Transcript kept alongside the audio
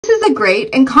the great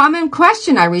and common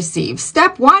question I receive.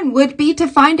 Step 1 would be to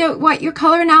find out what your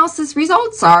color analysis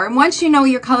results are. And once you know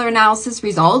your color analysis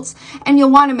results, and you'll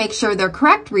want to make sure they're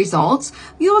correct results,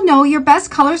 you'll know your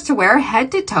best colors to wear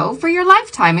head to toe for your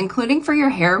lifetime, including for your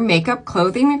hair, makeup,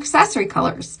 clothing, and accessory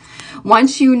colors.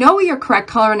 Once you know your correct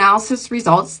color analysis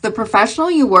results, the professional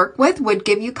you work with would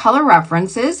give you color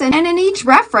references, and in each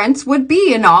reference would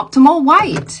be an optimal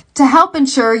white. To help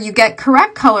ensure you get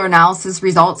correct color analysis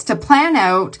results to plan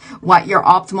out what your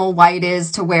optimal white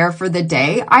is to wear for the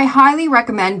day, I highly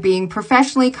recommend being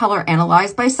professionally color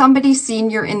analyzed by somebody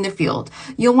senior in the field.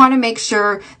 You'll want to make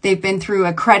sure they've been through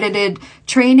accredited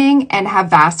training and have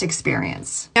vast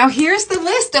experience. Now here's the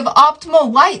list of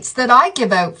optimal whites that I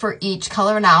give out for each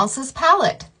color analysis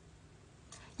palette.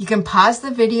 You can pause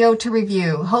the video to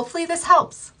review. Hopefully this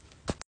helps.